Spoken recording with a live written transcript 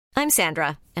I'm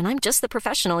Sandra, and I'm just the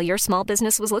professional your small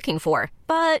business was looking for.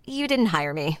 But you didn't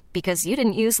hire me because you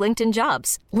didn't use LinkedIn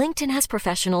Jobs. LinkedIn has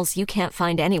professionals you can't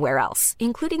find anywhere else,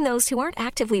 including those who aren't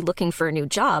actively looking for a new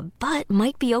job, but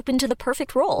might be open to the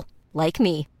perfect role, like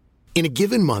me. In a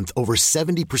given month, over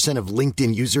 70% of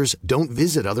LinkedIn users don't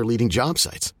visit other leading job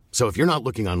sites. So if you're not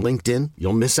looking on LinkedIn,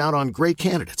 you'll miss out on great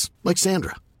candidates like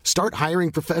Sandra. Start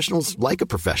hiring professionals like a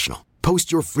professional.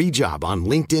 Post your free job on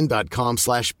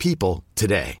linkedin.com/people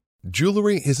today.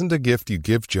 Jewelry isn't a gift you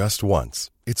give just once.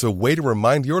 It's a way to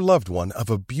remind your loved one of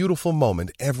a beautiful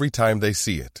moment every time they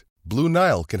see it. Blue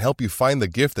Nile can help you find the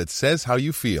gift that says how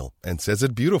you feel and says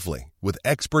it beautifully, with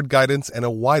expert guidance and a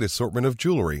wide assortment of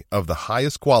jewelry of the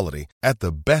highest quality at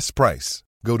the best price.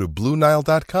 Go to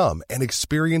BlueNile.com and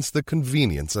experience the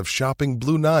convenience of shopping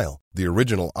Blue Nile, the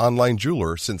original online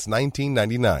jeweler since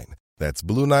 1999. That's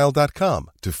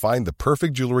BlueNile.com to find the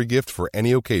perfect jewelry gift for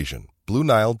any occasion.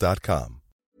 BlueNile.com.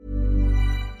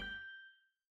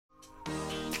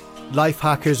 Life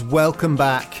hackers, welcome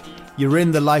back. You're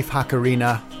in the life hack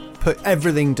arena. Put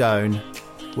everything down.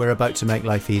 We're about to make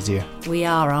life easier. We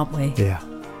are, aren't we? Yeah.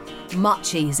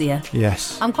 Much easier.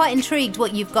 Yes. I'm quite intrigued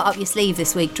what you've got up your sleeve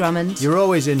this week, Drummond. You're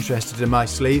always interested in my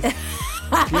sleeve.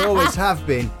 You always have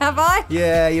been. Have I?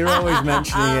 Yeah, you're always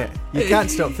mentioning it. You can't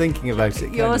stop thinking about it,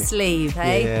 can Your you? sleeve,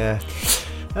 hey? Yeah.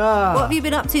 What have you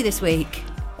been up to this week?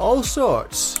 All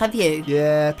sorts. Have you?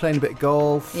 Yeah, playing a bit of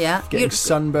golf. Yeah. Getting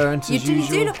sunburnt as You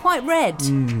usual. do look quite red.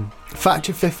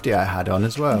 Factor 50 I had on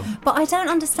as well. But I don't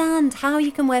understand how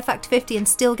you can wear Factor 50 and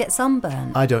still get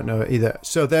sunburn. I don't know either.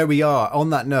 So there we are. On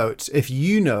that note, if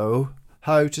you know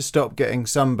how to stop getting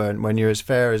sunburnt when you're as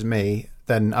fair as me,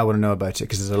 then I want to know about it,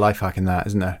 because there's a life hack in that,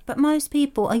 isn't there? But most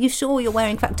people, are you sure you're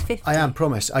wearing Factor 50? I am,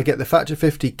 promise. I get the Factor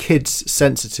 50 Kids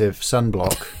Sensitive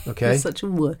Sunblock, okay? You're such a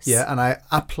wuss. Yeah, and I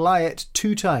apply it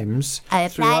 2 times. I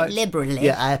apply it liberally.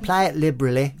 Yeah, I apply it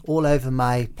liberally all over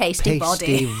my Pasty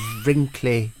body.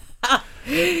 wrinkly,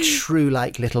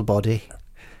 shrew-like little body.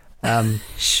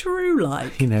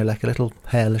 Shrew-like? You know, like a little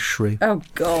hairless shrew. Oh,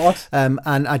 God. And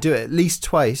I do it at least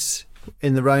twice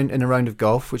in a round of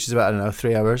golf, which is about, I don't know,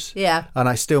 3 hours. Yeah. And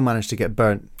I still manage to get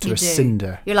burnt to You a do.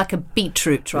 cinder. You're like a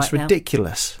beetroot right It's now.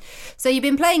 ridiculous. So you've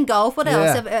been playing golf. What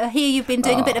else? Yeah. I hear you've been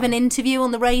doing a bit of an interview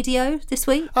on the radio this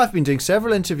week. I've been doing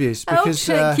several interviews because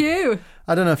you.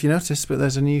 I don't know if you noticed, but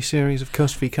there's a new series of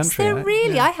Coast v Is Country. there out.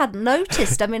 really? Yeah. I hadn't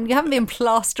noticed. I mean, you haven't been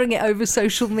plastering it over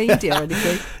social media or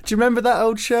anything. Do you remember that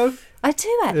old show? I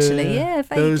do actually, yeah,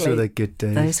 vaguely. Those were the good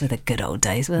days. Those were the good old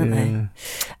days, weren't they?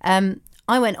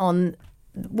 I went on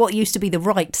what used to be the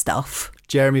Right Stuff,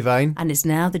 Jeremy Vine. and it's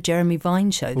now the Jeremy Vine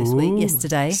Show this week,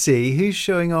 yesterday. See, who's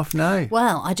showing off now?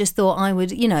 Well, I just thought I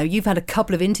would, you've had a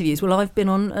couple of interviews. Well, I've been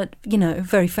on a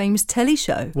very famous telly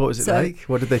show. What was it like?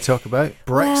 What did they talk about?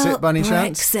 Brexit, Well, by any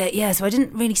chance? Brexit, yeah. So I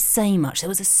didn't really say much. There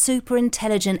was a super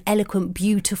intelligent, eloquent,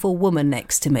 beautiful woman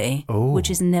next to me, which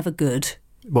is never good.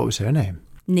 What was her name?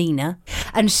 Nina.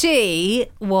 And she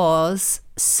was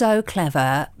so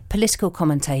clever, political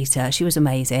commentator. She was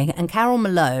amazing. And Carol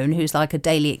Malone, who's like a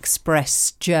Daily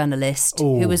Express journalist,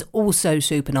 who was also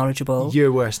super knowledgeable.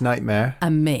 Your worst nightmare.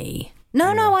 And me. No,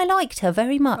 I liked her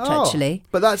very much, actually.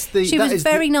 But that's the... She that was is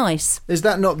very nice. Is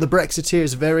that not the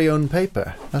Brexiteers' very own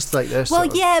paper? That's like their Well, sort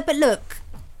of- yeah, but look,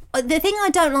 the thing I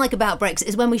don't like about Brexit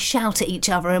is when we shout at each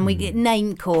other and we get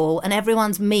name call and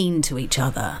everyone's mean to each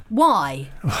other. Why?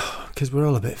 Because we're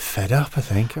all a bit fed up, I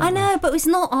think. I know, but it's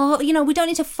not we don't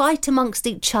need to fight amongst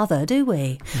each other, do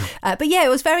we? But yeah, it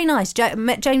was very nice.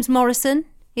 Met James Morrison.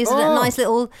 He was a nice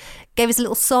little, gave us a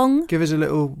little song. Give us a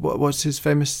little... What's his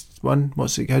famous one? How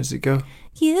does it go?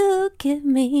 You give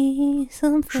me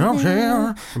something. Stop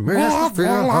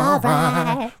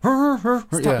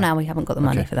now, we haven't got the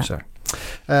money for that.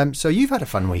 Sorry. So you've had a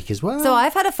fun week as well. So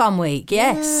I've had a fun week,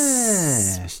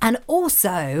 yes. Yes. And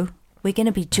also, we're going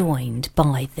to be joined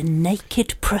by the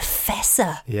Naked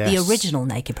Professor, Yes. the original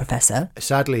Naked Professor.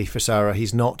 Sadly for Sarah,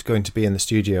 he's not going to be in the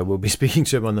studio. We'll be speaking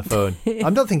to him on the phone. I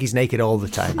don't think he's naked all the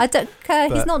time. I don't care.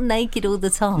 He's not naked all the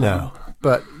time. No.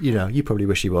 But, you probably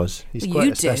wish he was. He's quite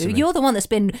You a do. specimen. You're the one that's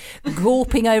been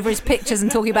gawping over his pictures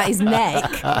and talking about his neck.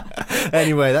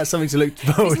 Anyway, that's something to look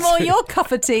forward It's more to. your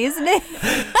cup of tea, isn't it?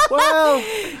 Well,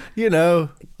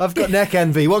 I've got neck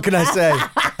envy. What can I say?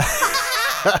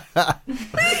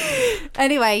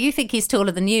 Anyway, you think he's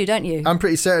taller than you, don't you? I'm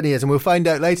pretty certain he is, and we'll find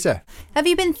out later. Have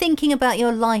you been thinking about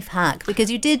your life hack? Because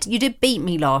you did beat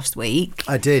me last week.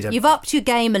 I did. You've upped your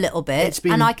game a little bit,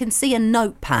 and I can see a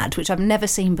notepad, which I've never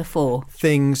seen before.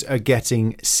 Things are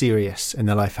getting serious in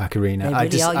the life hack arena. They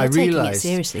really are. You're taking it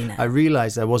seriously now. I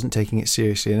realised I wasn't taking it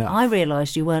seriously enough. I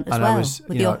realised you weren't as well,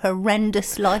 with your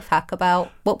horrendous life hack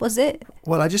about, what was it?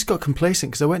 Well, I just got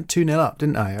complacent because I went 2-0 up,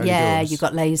 didn't I? Early doors. You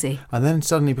got lazy. And then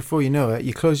suddenly, before you know it,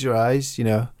 you close your eyes,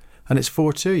 and it's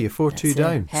 4-2. You're 4-2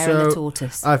 down. Hair of the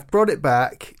tortoise. I've brought it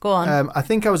back. Go on. I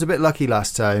think I was a bit lucky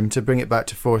last time to bring it back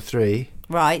to 4-3.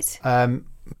 Right.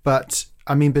 But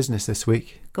I mean business this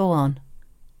week. Go on.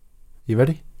 You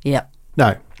ready? Yep.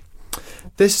 Now,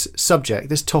 this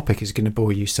topic is going to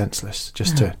bore you senseless,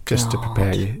 just to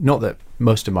prepare you. Not that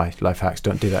most of my life hacks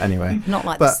don't do that anyway. Not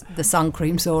like the sun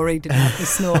cream story didn't have the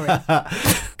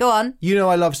snoring. Go on.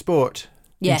 I love sport.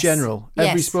 Yes. In general.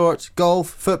 Every sport, golf,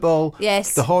 football,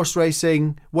 yes, the horse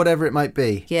racing, whatever it might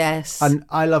be. Yes. And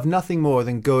I love nothing more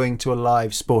than going to a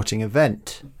live sporting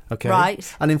event. Okay.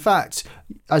 Right. And in fact,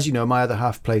 as you know, my other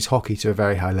half plays hockey to a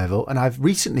very high level, and I've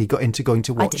recently got into going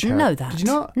to watch her. I didn't know that. Did you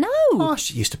not? No. Oh,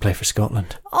 she used to play for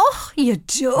Scotland. Oh, you're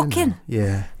joking.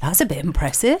 Yeah. That's a bit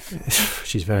impressive.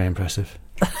 She's very impressive.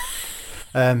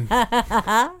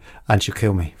 And she'll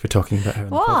kill me for talking about her on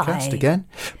the podcast again.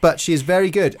 But she is very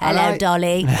good. Hello,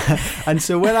 Dolly. And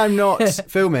so when I'm not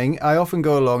filming, I often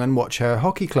go along and watch her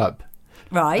hockey club.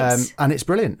 Right. And it's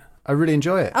brilliant. I really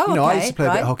enjoy it. Oh, I used to play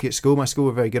a bit of hockey at school. My school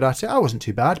were very good at it. I wasn't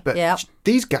too bad, but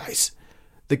these guys,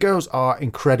 the girls are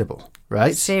incredible,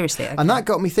 right? Seriously. Okay. And that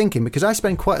got me thinking, because I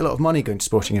spend quite a lot of money going to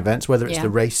sporting events, whether it's the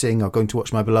racing or going to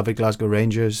watch my beloved Glasgow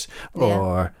Rangers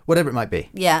or whatever it might be.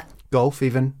 Yeah. Golf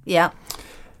even. Yeah.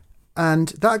 And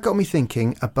that got me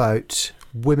thinking about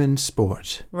women's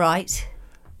sport. Right.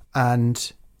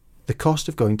 And the cost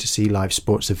of going to see live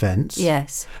sports events.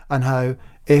 Yes. And how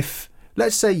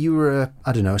let's say you were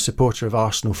a supporter of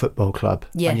Arsenal Football Club.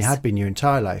 Yes. And you had been your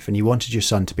entire life and you wanted your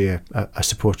son to be a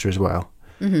supporter as well.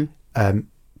 Mm-hmm.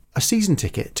 A season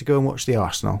ticket to go and watch the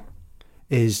Arsenal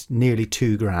is nearly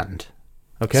 $2,000.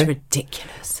 Okay? It's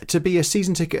ridiculous. To be a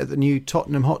season ticket at the new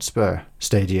Tottenham Hotspur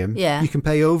Stadium, you can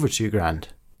pay over $2,000.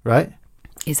 Right?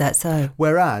 Is that so?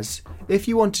 Whereas, if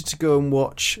you wanted to go and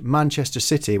watch Manchester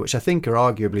City, which I think are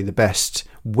arguably the best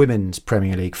women's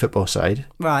Premier League football side,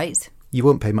 right, you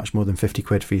won't pay much more than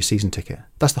 £50 for your season ticket.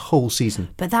 That's the whole season.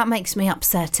 But that makes me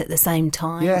upset at the same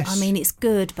time. Yes. I mean, it's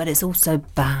good, but it's also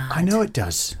bad. I know it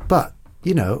does. But,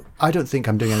 I don't think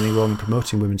I'm doing anything wrong in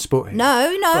promoting women's sport here.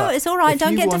 No, but it's all right.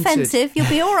 Don't get defensive. You'll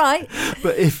be all right.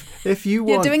 But if you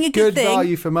want doing a good thing.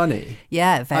 Value for money,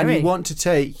 very. And you want to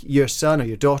take your son or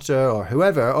your daughter or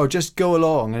whoever, or just go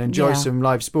along and enjoy some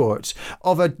live sports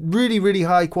of a really, really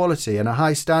high quality and a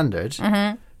high standard,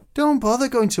 don't bother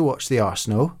going to watch the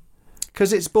Arsenal,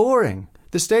 because it's boring.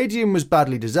 The stadium was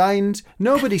badly designed.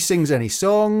 Nobody sings any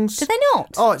songs. Do they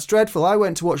not? Oh, it's dreadful. I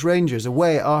went to watch Rangers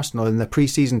away at Arsenal in the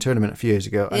pre-season tournament a few years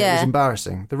ago, and it was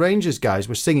embarrassing. The Rangers guys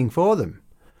were singing for them.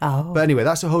 Oh. But anyway,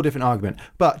 that's a whole different argument.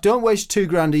 But don't waste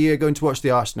 $2,000 a year going to watch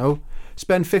the Arsenal.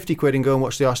 Spend £50 and go and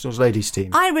watch the Arsenal's ladies team.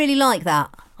 I really like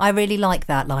that. I really like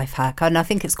that life hack, and I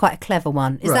think it's quite a clever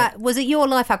one. Was it your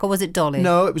life hack or was it Dolly?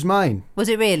 No, it was mine. Was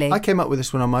it really? I came up with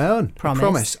this one on my own.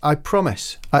 Promise. I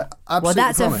promise. I absolutely Well,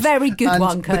 that's promise. a very good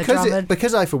one, Kurt Drummond.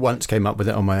 Because I for once came up with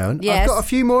it on my own, yes. I've got a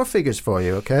few more figures for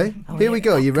you, okay? Here we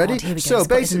go. You ready? God, here we go. So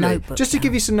basically, just to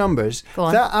give you some numbers,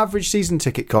 that average season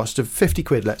ticket cost of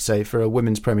 £50, let's say, for a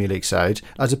women's Premier League side,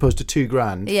 as opposed to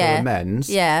 $2,000 for a men's,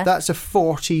 that's a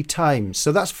 40 times.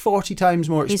 So that's 40 times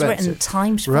more expensive. He's written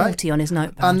times 40 on his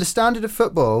notepad. And the standard of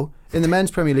football in the men's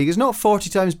Premier League is not 40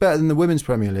 times better than the women's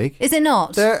Premier League. Is it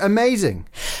not? They're amazing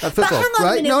at football.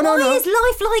 But hang on a minute. Why is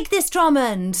life like this,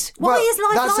 Drummond? Why is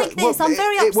life like this? I'm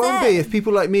very upset. It won't be if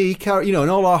people like me,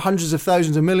 and all our hundreds of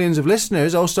thousands and millions of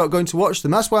listeners all start going to watch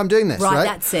them. That's why I'm doing this, right?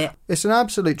 That's it. It's an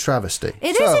absolute travesty.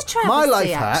 It is a travesty, my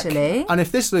life actually. hack, and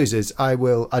if this loses, I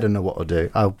don't know what I'll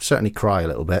do. I'll certainly cry a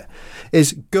little bit,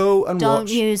 is go and watch. Don't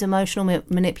use emotional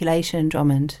manipulation,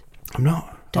 Drummond. I'm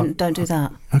not. Don't do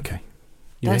that. Okay.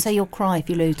 Don't say you'll cry if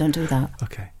you lose. Don't do that.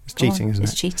 Okay. It's cheating, isn't it?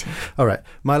 It's cheating. All right.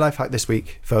 My life hack this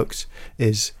week, folks,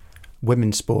 is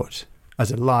women's sport as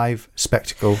a live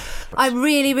spectacle. I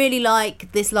really, really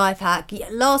like this life hack.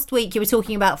 Last week you were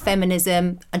talking about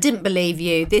feminism. I didn't believe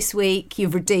you. This week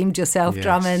you've redeemed yourself,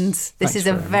 Drummond. This is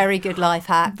a very good life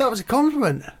hack. That was a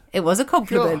compliment. It was a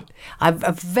compliment. I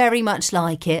very much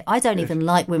like it. I don't even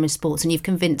like women's sports, and you've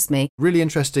convinced me. Really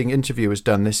interesting interview was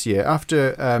done this year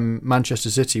after Manchester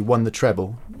City won the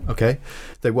treble. Okay,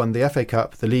 they won the FA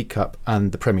Cup, the League Cup,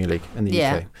 and the Premier League in the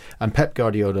UK. And Pep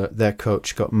Guardiola, their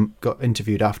coach, got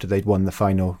interviewed after they'd won the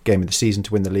final game of the season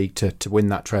to win the league to win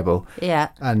that treble.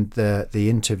 Yeah. And the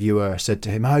interviewer said to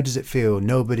him, "How does it feel?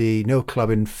 No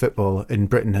club in football in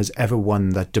Britain has ever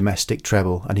won the domestic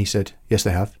treble." And he said, "Yes,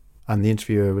 they have." And the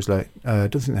interviewer was like, "I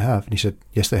don't think they have." And he said,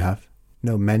 "Yes, they have.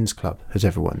 No men's club has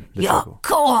ever won the treble."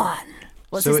 Go on.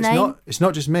 What's his name? It's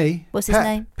not just me. What's his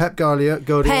name? Pep Guardiola.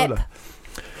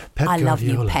 Pep I love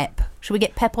you, Guardiola. Pep. Should we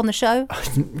get Pep on the show?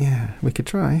 Yeah, we could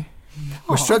try.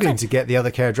 We're struggling to get the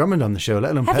other Kerr Drummond on the show,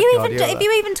 let alone Pep Guardiola. Have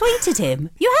you even tweeted him?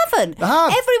 You haven't. I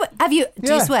have. Have you?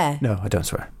 Do you swear? No, I don't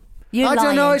swear. You're I lying.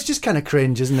 don't know. It's just kind of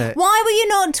cringe, isn't it? Why will you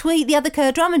not tweet the other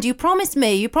Kerr Drummond? You promised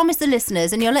me. You promised the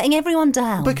listeners, and you're letting everyone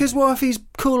down. Because what if he's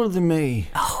cooler than me?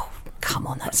 Oh, come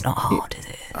on. That's not hard, is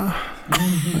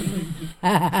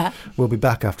it? We'll be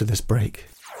back after this break.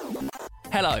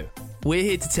 Hello, we're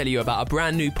here to tell you about a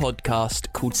brand new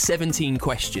podcast called 17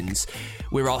 Questions.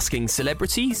 We're asking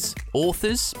celebrities,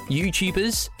 authors,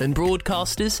 YouTubers and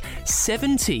broadcasters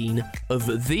 17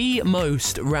 of the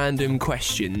most random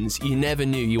questions you never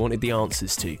knew you wanted the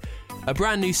answers to. A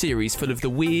brand new series full of the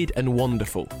weird and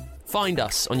wonderful. Find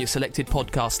us on your selected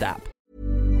podcast app.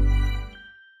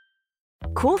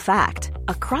 Cool fact,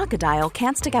 a crocodile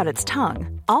can't stick out its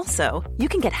tongue. Also, you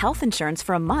can get health insurance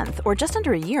for a month or just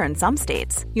under a year in some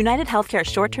states. United Healthcare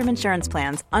short-term insurance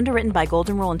plans, underwritten by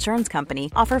Golden Rule Insurance Company,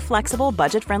 offer flexible,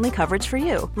 budget-friendly coverage for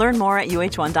you. Learn more at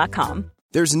uh1.com.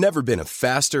 There's never been a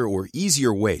faster or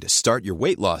easier way to start your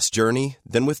weight loss journey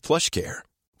than with PlushCare.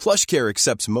 PlushCare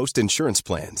accepts most insurance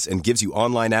plans and gives you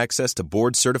online access to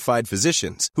board-certified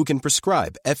physicians who can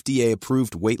prescribe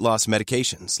FDA-approved weight loss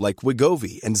medications like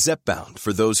Wegovy and Zepbound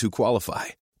for those who qualify.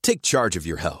 Take charge of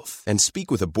your health and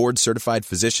speak with a board-certified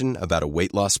physician about a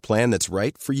weight loss plan that's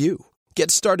right for you.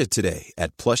 Get started today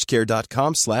at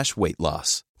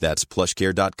plushcare.com/weightloss. That's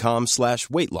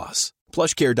plushcare.com/weightloss.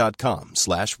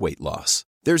 plushcare.com/weightloss.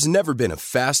 There's never been a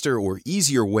faster or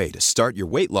easier way to start your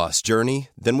weight loss journey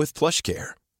than with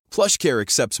PlushCare. PlushCare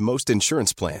accepts most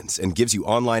insurance plans and gives you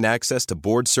online access to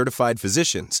board-certified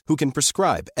physicians who can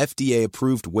prescribe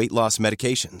FDA-approved weight loss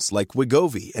medications like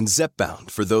Wegovy and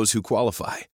Zepbound for those who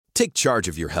qualify. Take charge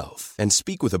of your health and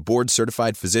speak with a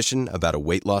board-certified physician about a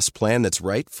weight loss plan that's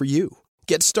right for you.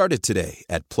 Get started today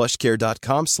at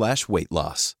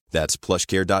plushcare.com/weightloss. That's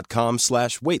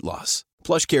plushcare.com/weightloss.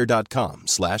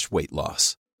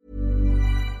 plushcare.com/weightloss.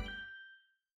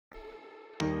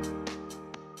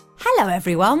 Hello,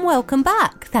 everyone. Welcome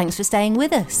back. Thanks for staying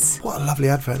with us. What a lovely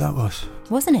advert that was.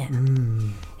 Wasn't it?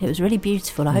 It was really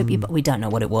beautiful. I hope you... We don't know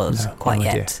what it was quite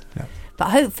yet. No.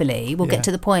 But hopefully we'll get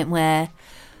to the point where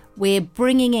we're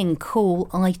bringing in cool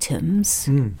items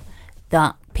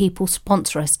that people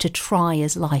sponsor us to try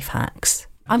as life hacks.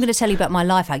 I'm going to tell you about my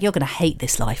life hack. You're going to hate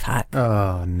this life hack.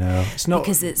 Oh, no. It's not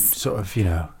because it's sort of,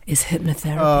 It's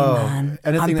hypnotherapy, man.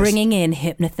 I'm bringing in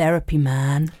hypnotherapy,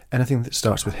 man. Anything that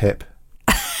starts with hip.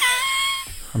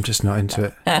 I'm just not into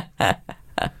it.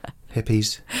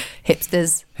 Hippies.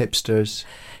 Hipsters.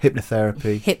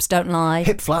 Hypnotherapy. Hips don't lie.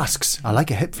 Hip flasks. I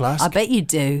like a hip flask. I bet you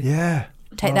do. Yeah.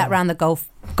 Take that round the golf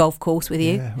course with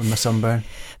you. Yeah, with my sunburn.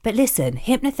 But listen,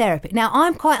 hypnotherapy. Now,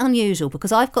 I'm quite unusual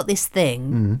because I've got this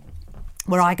thing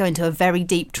where I go into a very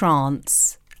deep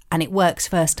trance and it works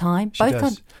first time. She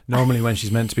does. Normally when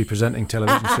she's meant to be presenting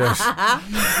television shows.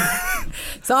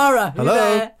 Sarah,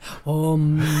 hello.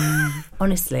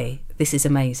 Honestly, this is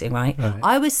amazing, right?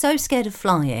 I was so scared of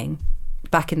flying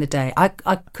back in the day. I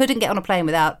couldn't get on a plane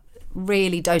without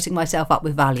really dosing myself up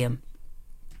with Valium.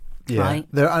 Yeah, right?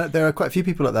 There are quite a few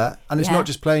people like that, and it's not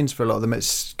just planes for a lot of them.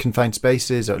 It's confined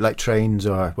spaces or like trains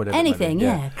or whatever. Anything,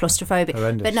 claustrophobic.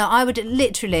 Horrendous. But no, I would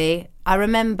literally. I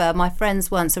remember my friends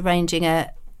once arranging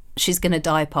a she's going to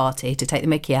die party to take the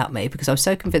mickey out of me because I was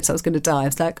so convinced I was going to die. I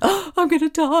was like, oh, I'm going to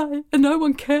die and no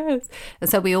one cares. And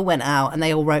so we all went out and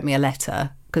they all wrote me a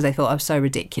letter because they thought I was so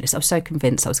ridiculous. I was so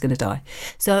convinced I was going to die.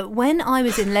 So when I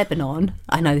was in Lebanon,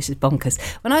 I know this is bonkers.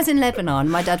 When I was in Lebanon,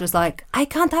 my dad was like, I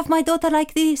can't have my daughter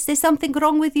like this. There's something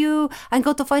wrong with you. I'm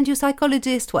going to find you a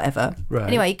psychologist, whatever. Right.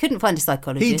 Anyway, he couldn't find a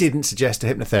psychologist. He didn't suggest a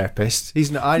hypnotherapist.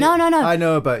 He's not. No. I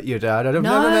know about your dad. I've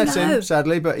never met him,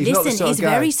 sadly, but he's not the sort of guy. He's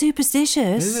very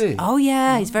superstitious. Is he? Oh,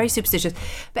 yeah, he's very superstitious.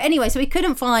 But anyway, so he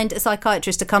couldn't find a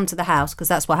psychiatrist to come to the house because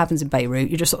that's what happens in Beirut.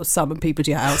 You just sort of summon people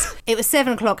to your house. It was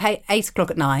 7 o'clock, 8 o'clock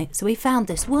at night. So we found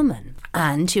this woman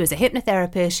and she was a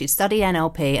hypnotherapist. She'd studied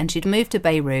NLP and she'd moved to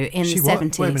Beirut in the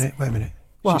 70s. Wait a minute.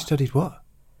 What? She studied what?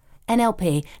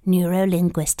 NLP,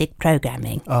 neuro-linguistic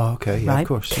programming. Oh, okay. Yeah, Right. of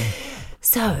course. Yeah.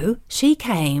 So she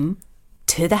came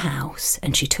to the house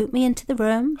and she took me into the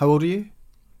room. How old are you?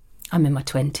 I'm in my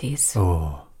 20s.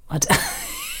 Oh. I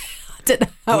don't know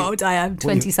how old I am,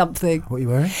 20-something. What are you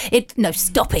wearing? No,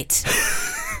 stop it.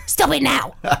 Stop it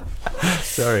now.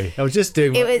 Sorry. I was just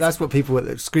doing... that's what people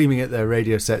were screaming at their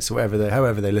radio sets or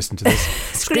however they listen to this.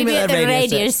 Screaming at the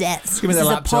radio sets. Screaming at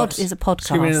their laptops. It's a podcast.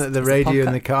 Screaming at the radio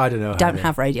in the car. I don't know. Don't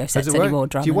have radio sets Does it work? anymore,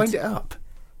 Drummond. Do you wind it up?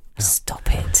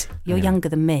 Stop it. You're younger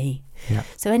than me. Yeah.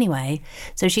 So anyway,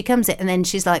 so she comes in and then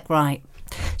she's like, right.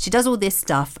 She does all this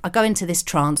stuff. I go into this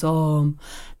trance.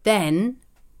 Then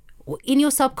in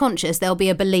your subconscious, there'll be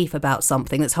a belief about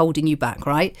something that's holding you back,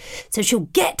 right? So she'll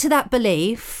get to that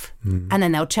belief and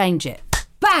then they'll change it.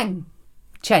 Bang!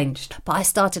 Changed. But I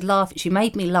started laughing. She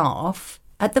made me laugh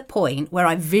at the point where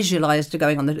I visualised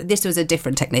going on this was a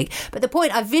different technique, but the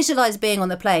point I visualised being on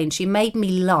the plane, she made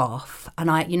me laugh.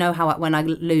 And you know how when I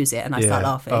lose it and I start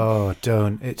laughing. Oh,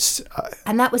 don't.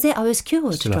 And that was it. I was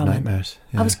cured. Still have nightmares.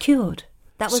 Yeah. I was cured.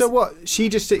 That was. So what? She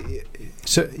just...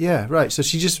 So yeah, right. So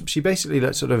she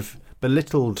basically sort of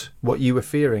belittled what you were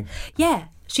fearing. Yeah.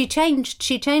 She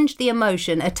changed the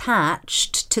emotion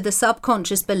attached to the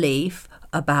subconscious belief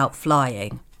about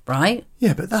flying, right?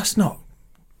 Yeah, but that's not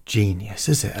genius,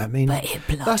 is it? I mean, but it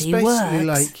bloody that's basically works.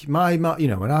 like my mum. You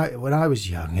know, when I was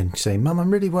young and saying, "Mum, I'm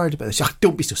really worried about this."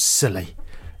 Don't be so silly.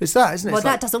 It's that, isn't it? Well, It's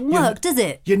that like, doesn't work, does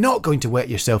it? You're not going to wet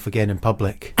yourself again in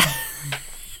public.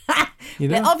 You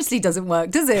know? It obviously doesn't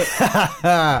work, does it?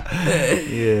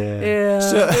 Yeah.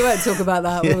 So, we won't talk about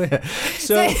that, will we?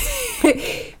 So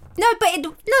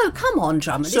No, come on,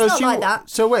 Drummond. It's not like that.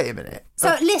 So wait a minute.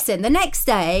 So listen, the next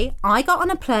day I got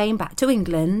on a plane back to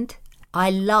England. I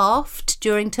laughed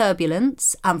during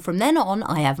turbulence, and from then on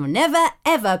I have never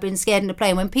ever been scared in a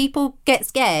plane. When people get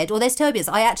scared or there's turbulence,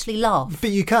 I actually laugh.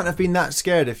 But you can't have been that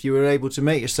scared if you were able to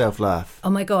make yourself laugh. Oh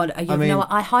my God, I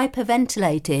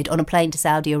hyperventilated on a plane to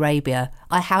Saudi Arabia.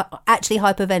 I actually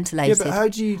hyperventilated. Yeah, but how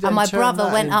do you then And my turn brother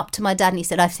that went up to my dad and he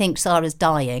said, I think Sarah's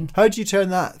dying. How do you turn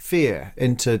that fear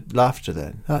into laughter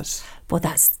then? Well,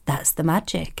 that's the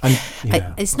magic. And,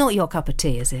 yeah. It's not your cup of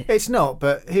tea, is it? It's not,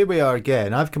 but here we are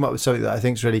again. I've come up with something that I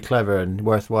think is really clever and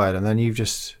worthwhile, and then you've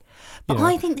just...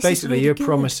 I think this basically, is really you're good.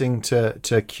 promising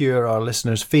to cure our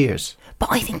listeners' fears. But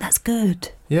I think that's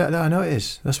good. Yeah, no, I know it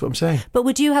is. That's what I'm saying. But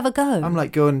would you have a go? I'm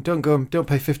like don't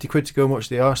pay 50 quid to go and watch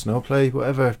the Arsenal. Play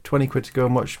whatever, 20 quid to go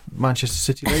and watch Manchester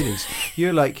City Ladies.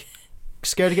 You're like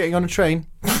scared of getting on a train.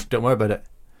 Don't worry about it.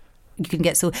 You can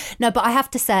get No, but I have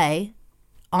to say,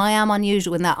 I am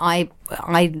unusual in that I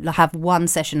have one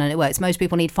session and it works. Most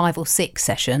people need 5 or 6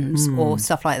 sessions or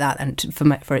stuff like that, and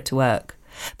for it to work.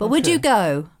 But would you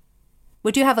go?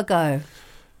 Would you have a go?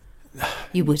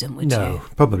 You wouldn't, would you? No,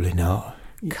 probably not.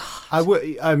 God. I would.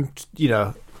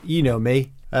 You know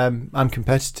me. I'm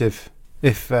competitive.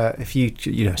 If you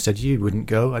said you wouldn't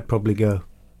go, I'd probably go.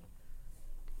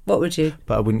 What would you?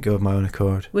 But I wouldn't go of my own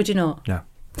accord. Would you not? No.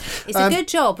 It's a good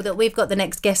job that we've got the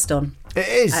next guest on. It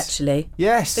is. Actually.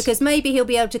 Yes. Because maybe he'll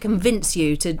be able to convince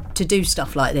you to do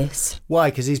stuff like this. Why?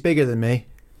 Because he's bigger than me.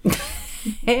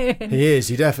 He is.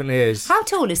 He definitely is. How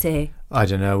tall is he? I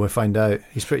don't know. We'll find out.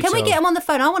 He's pretty Can tall. we get him on the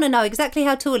phone? I want to know exactly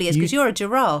how tall he is, because you're a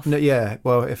giraffe. No, yeah.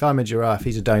 Well, if I'm a giraffe,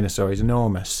 he's a dinosaur. He's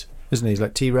enormous, isn't he? He's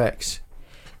like T-Rex.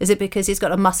 Is it because he's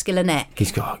got a muscular neck?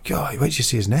 He's got... Oh, God, wait till you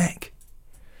see his neck.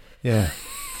 Yeah.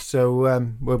 So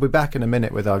we'll be back in a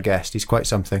minute with our guest. He's quite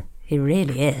something. He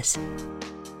really is.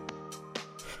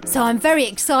 So I'm very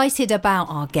excited about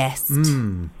our guest.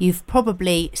 You've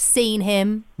probably seen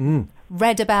him,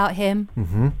 read about him.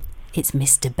 Mm-hmm. It's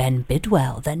Mr. Ben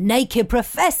Bidwell, the Naked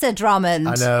Professor, Drummond.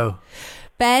 I know.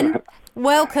 Ben,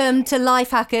 welcome to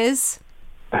Life Hackers.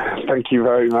 Thank you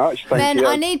very much. Thank you.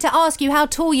 I need to ask you how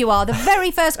tall you are. The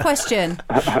very first question.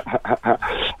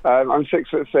 I'm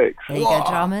 6'6". There you go,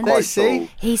 Drummond. There you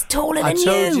see? He's taller than I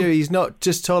told you, he's not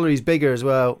just taller, he's bigger as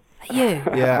well. You.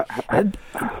 Yeah.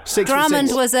 6'6". Drummond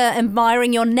was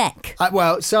admiring your neck.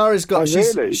 Well, Sarah's got...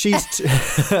 really? She's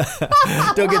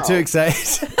don't get too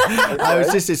excited.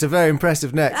 It's a very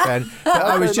impressive neck, Ben. But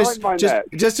I was like my neck.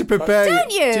 just to prepare you.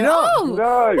 Don't you? Do you not?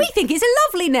 No. We think it's a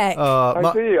lovely neck.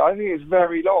 I do. I think it's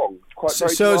very long.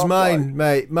 So is mine,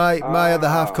 mate. My other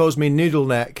half calls me noodle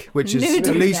neck, which is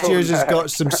Noodle at least neck. yours has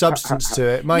got some substance to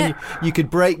it. Mine, you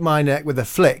could break my neck with a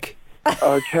flick.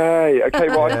 Okay.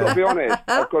 Well, I've got to be honest.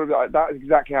 That's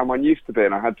exactly how mine used to be,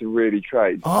 and I had to really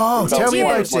train. Oh, tell me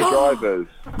about my it. drivers.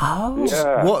 Oh.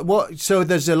 Yeah. What? So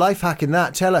there's a life hack in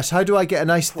that. Tell us, how do I get a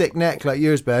nice thick neck like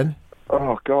yours, Ben?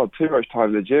 Oh God, too much time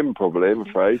in the gym, probably. I'm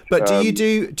afraid. But do you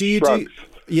do? shrugs.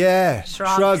 Yeah,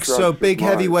 shrug. So big right.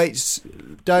 heavy weights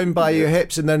down by your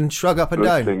hips and then shrug up and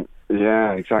down.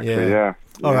 Yeah, exactly, yeah.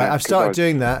 All right, I've started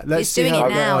doing that. Let's He's doing it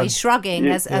now. He's shrugging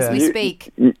as we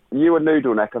speak. You were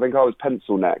noodle neck. I think I was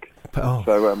pencil neck. Oh.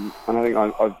 So, and I think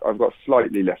I've got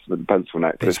slightly less of a pencil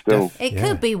neck, but still. It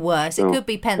could be worse. It could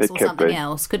be pencil something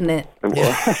else, couldn't it?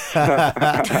 Let's not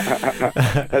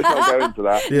go into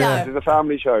that. Yeah. This is a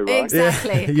family show, right?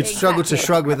 Exactly. You'd struggle to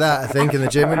shrug with that, I think, in the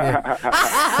gym, wouldn't you?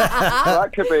 Well,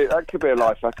 that could be a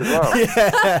life hack as well.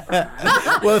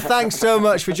 Yeah. Well, thanks so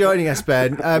much for joining us,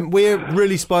 Ben. We're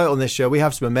really spoiled on this show. We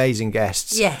have some amazing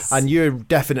guests. Yes. And you're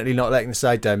definitely not letting the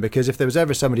side down, because if there was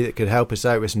ever somebody that could help us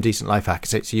out with some decent life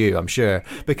hacks, it's you, I'm sure.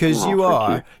 Because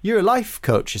you're a life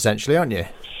coach, essentially, aren't you?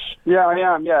 Yeah, I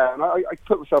am, yeah. And I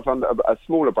put myself under a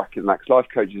smaller bracket than that, because life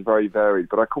coach is very varied,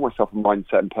 but I call myself a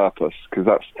mindset and purpose, because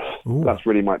that's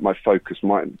really my focus,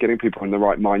 getting people in the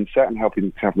right mindset and helping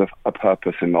them to have a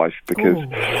purpose in life, because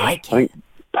I think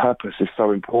purpose is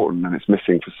so important and it's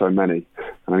missing for so many.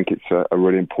 And I think it's a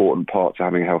really important part to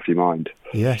having a healthy mind.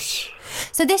 Yes.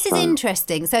 So this is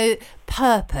interesting. So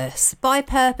purpose. By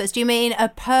purpose, do you mean a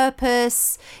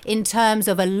purpose in terms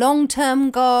of a long-term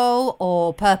goal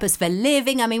or purpose for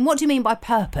living? I mean, what do you mean by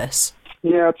purpose?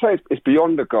 Yeah, I'd say it's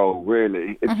beyond a goal,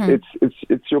 really.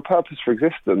 It's your purpose for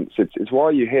existence. It's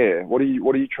why you're here. What are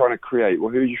you trying to create?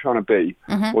 Well, who are you trying to be?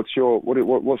 What's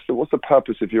the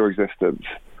purpose of your existence?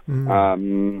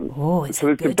 It's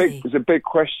a big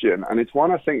question, and it's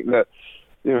one I think that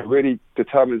really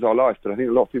determines our life, but I think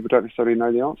a lot of people don't necessarily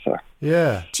know the answer.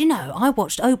 Yeah. Do you know, I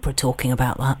watched Oprah talking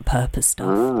about that purpose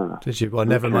stuff. Did you? Well,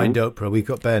 never mind Oprah. We've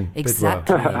got Ben.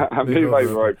 Exactly. Move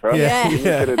over, Oprah.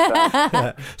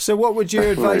 Yeah. So what would your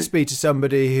advice be to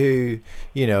somebody who,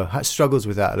 struggles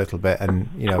with that a little bit and,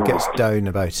 gets down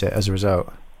about it as a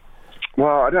result?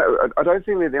 Well, I don't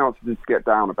think the answer is to get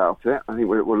down about it. I think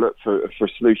we'll look for a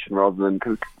solution rather than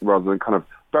kind of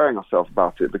burying ourselves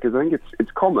about it, because I think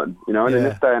it's common, and in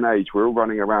this day and age we're all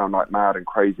running around like mad and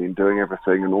crazy and doing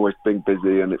everything and always being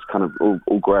busy, and it's kind of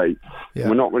all great. Yeah.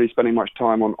 And we're not really spending much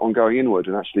time on going inward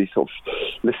and actually sort of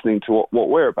listening to what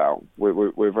we're about.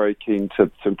 We're very keen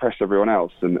to impress everyone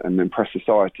else and impress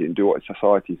society and do what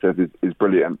society says is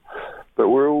brilliant. But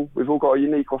we've all got a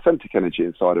unique, authentic energy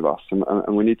inside of us,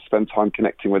 and we need to spend time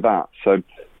connecting with that. So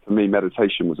for me,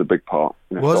 meditation was a big part.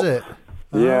 Was it?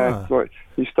 Yeah,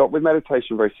 you stop with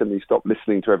meditation. Very simply, you stop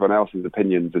listening to everyone else's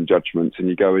opinions and judgments, and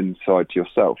you go inside to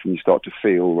yourself, and you start to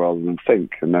feel rather than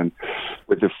think. And then,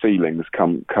 with the feelings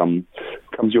comes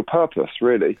your purpose.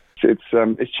 Really,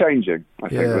 it's changing. I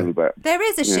think a little bit. There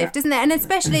is a shift, isn't there? And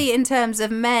especially in terms of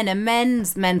men and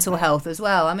men's mental health as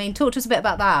well. I mean, talk to us a bit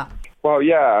about that. Well,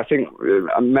 yeah, I think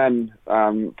men,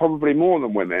 probably more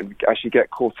than women, actually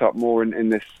get caught up more in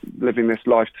this living this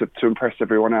life to impress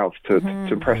everyone else, to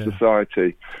impress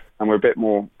society, and we're a bit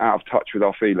more out of touch with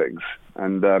our feelings.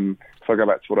 And if I go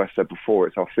back to what I said before,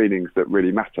 it's our feelings that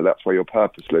really matter. That's where your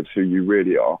purpose lives, who you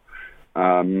really are.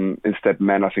 Instead,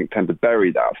 men, I think, tend to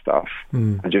bury that stuff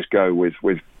and just go with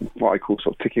what I call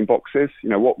sort of ticking boxes.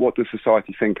 What does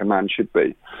society think a man should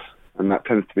be? And that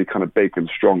tends to be kind of big and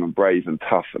strong and brave and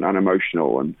tough and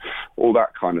unemotional and all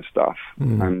that kind of stuff.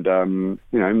 And,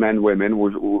 men, women,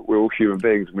 we're all human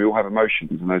beings and we all have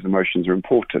emotions, and those emotions are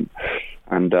important.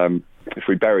 And if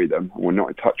we bury them and we're not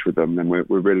in touch with them, then we're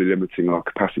really limiting our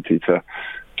capacity to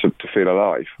feel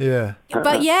alive. Yeah.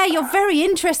 But you're very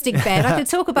interesting, Ben. I could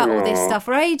talk about all this stuff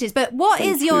for ages. But what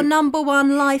is your number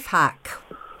one life hack?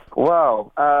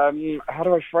 Well, how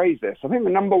do I phrase this? I think the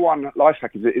number one life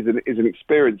hack is an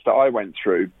experience that I went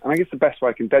through. And I guess the best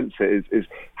way I condense it is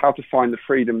how to find the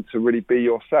freedom to really be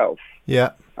yourself.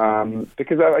 Yeah.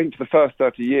 Because I think for the first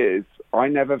 30 years, I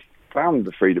never found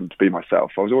the freedom to be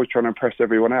myself. I was always trying to impress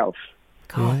everyone else.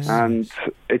 Gosh. And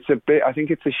I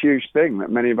think it's a huge thing that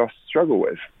many of us struggle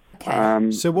with.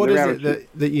 Okay. So what is it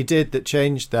that you did that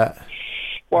changed that?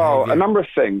 Well, a number of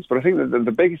things, but I think that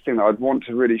the biggest thing that I'd want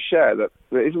to really share that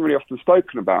isn't really often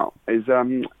spoken about is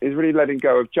really letting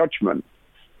go of judgment.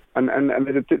 And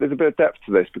there's a bit of depth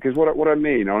to this, because what I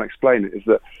mean, I'll explain it, is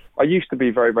that I used to be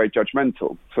very, very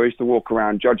judgmental. So I used to walk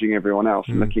around judging everyone else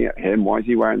and looking at him. Why is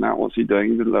he wearing that? What's he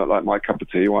doing? He doesn't look like my cup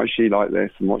of tea. Why is she like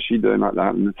this? And what's she doing like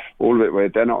that? And all of it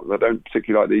weird. They don't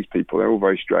particularly like these people. They're all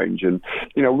very strange. And,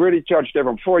 really judged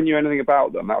everyone before I knew anything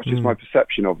about them. That was just my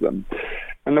perception of them.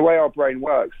 And the way our brain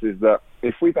works is that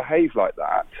if we behave like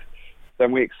that,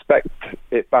 then we expect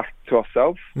it back to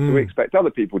ourselves. So we expect other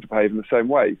people to behave in the same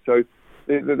way. So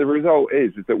the result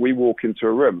is that we walk into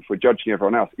a room, if we're judging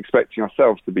everyone else, expecting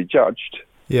ourselves to be judged.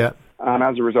 Yeah. And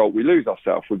as a result, we lose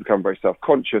ourselves. We become very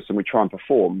self-conscious and we try and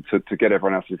perform to get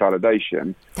everyone else's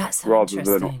validation rather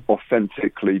than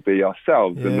authentically be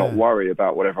ourselves and not worry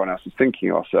about what everyone else is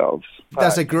thinking of ourselves.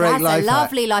 That's a great life hack. That's a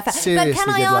lovely life hack. Seriously, but can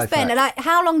I ask, Ben,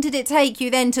 how long did it take you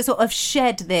then to sort of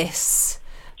shed this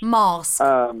mask?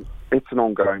 It's an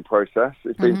ongoing process.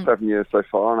 It's been 7 years so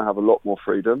far, and I have a lot more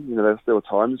freedom. You know, there's still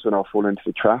times when I'll fall into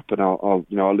the trap and I'll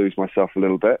lose myself a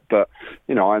little bit. But,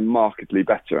 you know, I'm markedly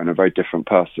better and a very different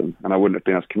person. And I wouldn't have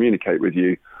been able to communicate with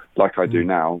you like I do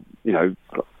now, you know,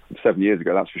 7 years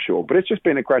ago, that's for sure. But it's just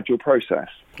been a gradual process.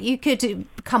 You could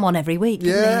come on every week.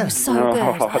 Yeah. So good.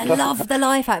 I love the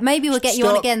life hack. Maybe we'll get you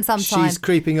on again sometime. She's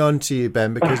creeping on to you,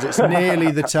 Ben, because it's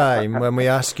nearly the time when we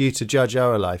ask you to judge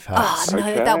our life hacks. Oh, no,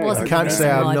 that wasn't. I can't say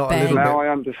I'm not a little bit. Now I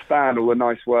understand all the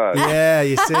nice words. Yeah,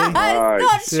 you see? It's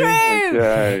not true.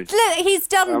 Okay. Look, he's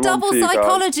done double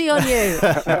psychology on you.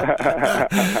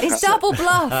 He's double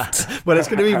bluffed. Well, it's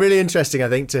going to be really interesting, I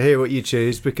think, to hear what you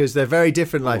choose, because they're very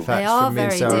different life hacks from me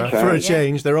and Sarah. Different. For a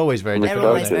change, they're always very different. They're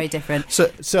always very different.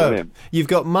 So you've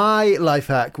got my life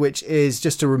hack, which is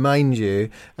just to remind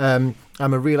you, I'm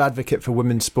a real advocate for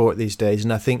women's sport these days,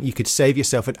 and I think you could save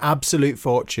yourself an absolute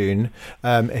fortune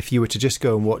if you were to just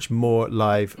go and watch more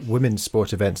live women's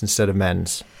sport events instead of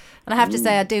men's. And I have to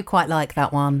say, I do quite like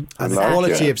that one. And the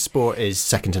quality of sport is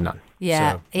second to none.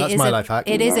 Yeah, so that's my life hack.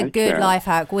 It is a good life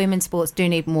hack. Women's sports do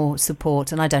need more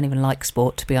support, and I don't even like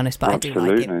sport, to be honest, but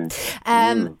Absolutely. I do like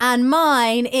it. And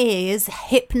mine is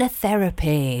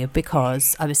hypnotherapy,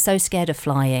 because I was so scared of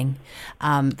flying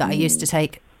that I used to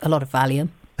take a lot of Valium,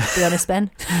 to be honest,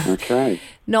 Ben. Okay.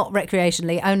 Not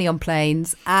recreationally, only on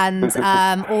planes. And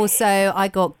also I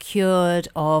got cured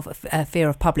of fear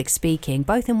of public speaking,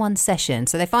 both in one session.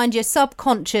 So they find your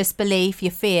subconscious belief,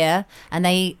 your fear, and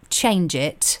they change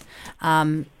it.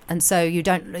 And so you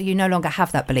no longer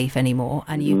have that belief anymore,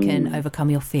 and you can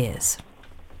overcome your fears.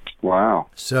 Wow.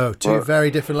 So two very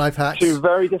different life hacks. Two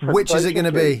very different. Which is it going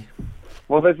to be?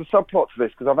 Well, there's a subplot to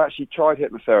this, because I've actually tried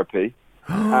hypnotherapy,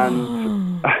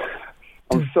 and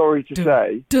I'm sorry to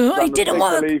say, it didn't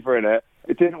work. I'm a big believer in it.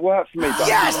 It didn't work for me.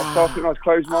 Yes! I started when I was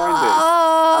closed-minded.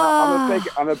 And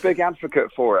I'm a big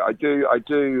advocate for it.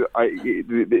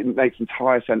 It makes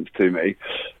entire sense to me.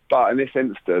 But in this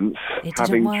instance,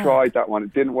 having tried that one,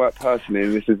 it didn't work personally,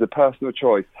 and this is a personal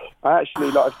choice. I've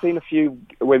seen a few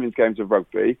women's games of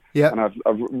rugby, and I've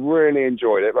really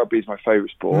enjoyed it. Rugby is my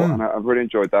favourite sport, and I've really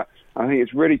enjoyed that. I think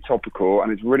it's really topical,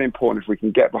 and it's really important if we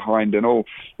can get behind and all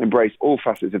embrace all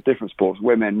facets of different sports,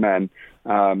 women, men.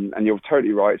 And you're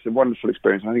totally right. It's a wonderful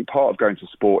experience. I think part of going to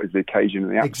sport is the occasion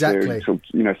and the atmosphere, and sort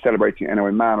of, celebrating it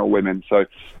anyway, man or women. So,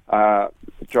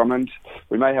 Drummond,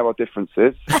 we may have our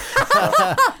differences.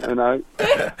 I'm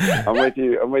with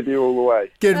you all the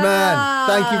way. Good man.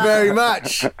 Thank you very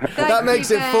much. That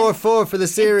makes it 4-4 for the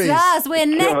series. It does. We're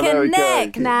neck and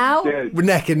neck now. We're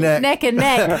neck and neck. Neck and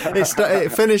neck.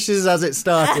 It finishes as it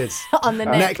started. On the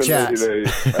neck chat.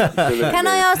 Can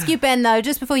I ask you, Ben, though,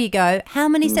 just before you go, how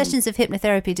many sessions of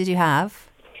hypnotherapy did you have?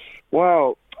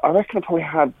 Well, I reckon I probably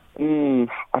had,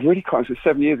 I really can't, it was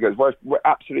 7 years ago,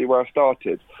 absolutely where I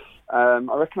started. I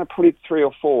reckon I probably did 3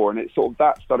 or 4, and it sort of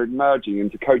that started merging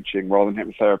into coaching rather than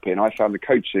hypnotherapy, and I found the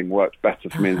coaching worked better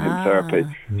for me than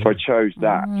hypnotherapy, so I chose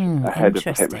that ahead of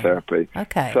the hypnotherapy.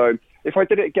 Okay. So if I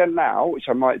did it again now, which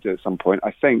I might do at some point,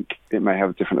 I think it may have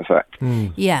a different effect.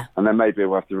 Yeah. And then maybe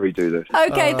we'll have to redo this.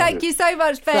 Okay, thank you so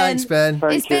much, Ben. Thanks, Ben.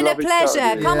 It's been a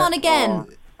pleasure. Come on again.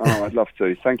 Oh, I'd love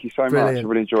to. Thank you so much. I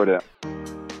really enjoyed it.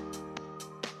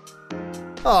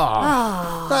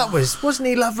 Wasn't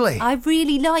he lovely? I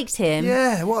really liked him.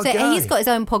 Yeah, what a guy. He's got his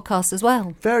own podcast as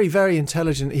well. Very, very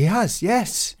intelligent. He has,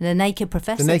 yes. The Naked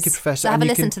Professor. The Naked Professor. So have a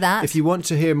listen to that. If you want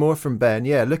to hear more from Ben,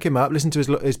 look him up, listen to his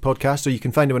podcast, or you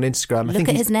can find him on Instagram. Look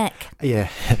at his neck. Yeah,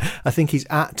 I think he's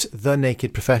at The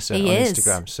Naked Professor on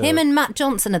Instagram. So. Him and Matt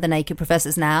Johnson are the Naked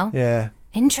Professors now. Yeah.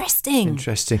 Interesting.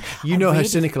 You know how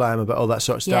cynical I am about all that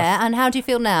sort of stuff. Yeah, and how do you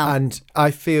feel now? And I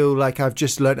feel like I've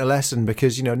just learnt a lesson,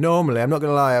 because, normally, I'm not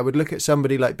going to lie, I would look at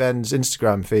somebody like Ben's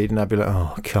Instagram feed and I'd be like,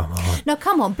 oh, come on. No,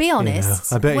 come on, be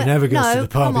honest. I bet he never goes to the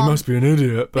pub. He must be an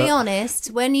idiot. But... Be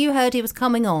honest, when you heard he was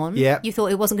coming on, you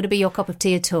thought it wasn't going to be your cup of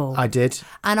tea at all. I did.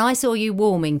 And I saw you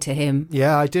warming to him.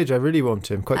 Yeah, I did. I really warmed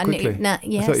to him quite quickly. I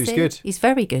thought he was good. He's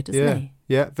very good, isn't he?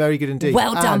 Yeah, very good indeed.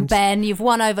 Well done, Ben. You've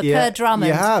won over Kerr Drummond.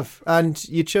 You have, and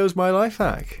you chose my life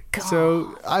hack. God.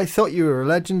 So I thought you were a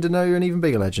legend, and now you're an even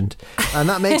bigger legend. And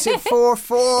that makes it 4-4.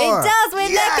 It does. We're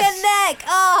neck and neck.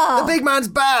 Oh, the big man's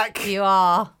back. You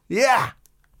are. Yeah.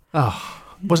 Oh,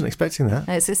 wasn't expecting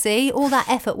that. So see, all that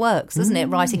effort works, doesn't it?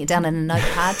 Writing it down in a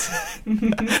notepad.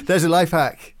 There's a life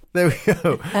hack. There we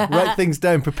go. Write things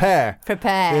down. Prepare.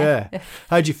 Prepare. Yeah.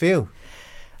 How do you feel?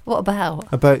 What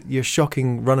about? About your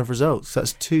shocking run of results.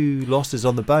 That's 2 losses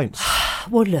on the bounce.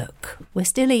 Well, look, we're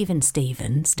still even,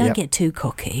 Stevens. Don't Yep. get too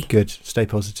cocky. Good. Stay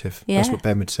positive. Yeah. That's what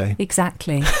Ben would say.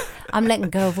 Exactly. I'm letting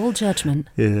go of all judgment.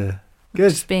 Yeah.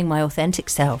 Good. Just being my authentic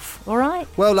self. All right?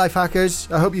 Well, life hackers,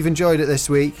 I hope you've enjoyed it this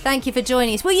week. Thank you for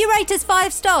joining us. Will you rate us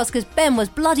 5 stars? Because Ben was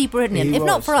bloody brilliant. He If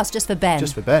not was. for us, just for Ben.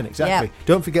 Just for Ben, exactly. Yep.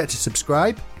 Don't forget to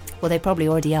subscribe. Well, they probably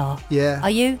already are. Yeah. Are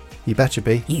you? You better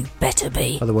be. You better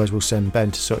be. Otherwise, we'll send Ben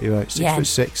to sort you out.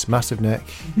 6'6", massive neck.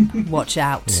 Watch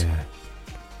out. Yeah.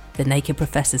 The Naked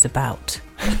Professor's about.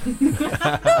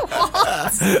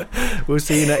 We'll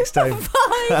see you next time.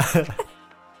 Bye.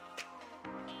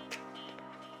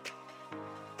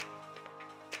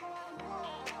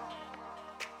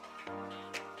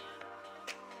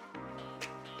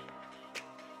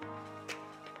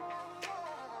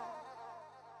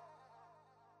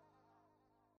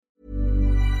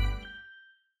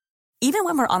 Even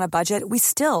when we're on a budget, we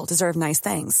still deserve nice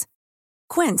things.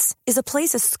 Quince is a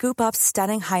place to scoop up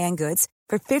stunning high-end goods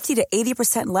for 50 to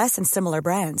 80% less than similar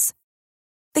brands.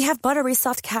 They have buttery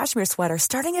soft cashmere sweaters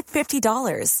starting at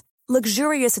 $50,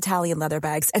 luxurious Italian leather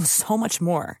bags, and so much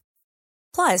more.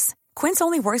 Plus, Quince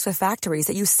only works with factories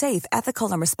that use safe,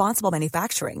 ethical, and responsible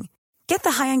manufacturing. Get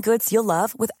the high-end goods you'll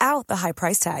love without the high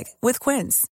price tag with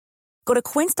Quince. Go to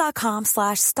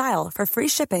quince.com/style for free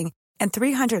shipping and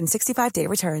 365-day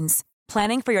returns.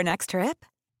 Planning for your next trip?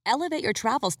 Elevate your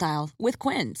travel style with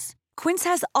Quince. Quince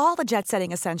has all the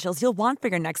jet-setting essentials you'll want for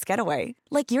your next getaway,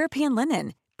 like European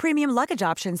linen, premium luggage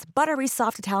options, buttery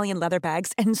soft Italian leather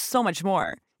bags, and so much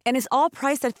more. And is all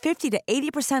priced at 50 to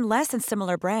 80% less than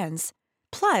similar brands.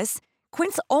 Plus,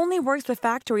 Quince only works with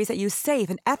factories that use safe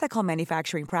and ethical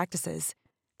manufacturing practices.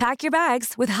 Pack your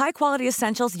bags with high-quality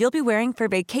essentials you'll be wearing for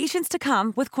vacations to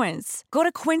come with Quince. Go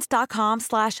to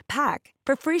quince.com/pack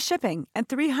for free shipping and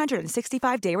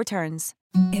 365-day returns.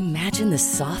 Imagine the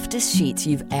softest sheets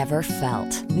you've ever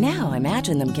felt. Now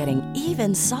imagine them getting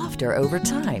even softer over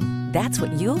time. That's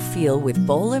what you'll feel with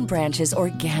Boll & Branch's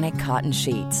organic cotton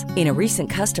sheets. In a recent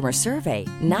customer survey,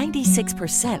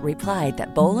 96% replied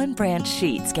that Boll & Branch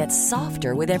sheets get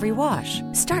softer with every wash.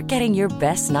 Start getting your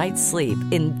best night's sleep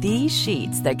in these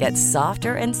sheets that get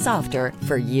softer and softer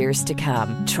for years to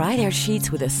come. Try their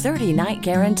sheets with a 30-night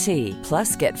guarantee.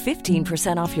 Plus, get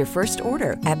 15% off your first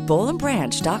order at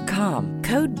bollandbranch.com.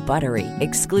 Code BUTTERY.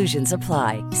 Exclusions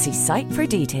apply. See site for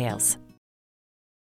details.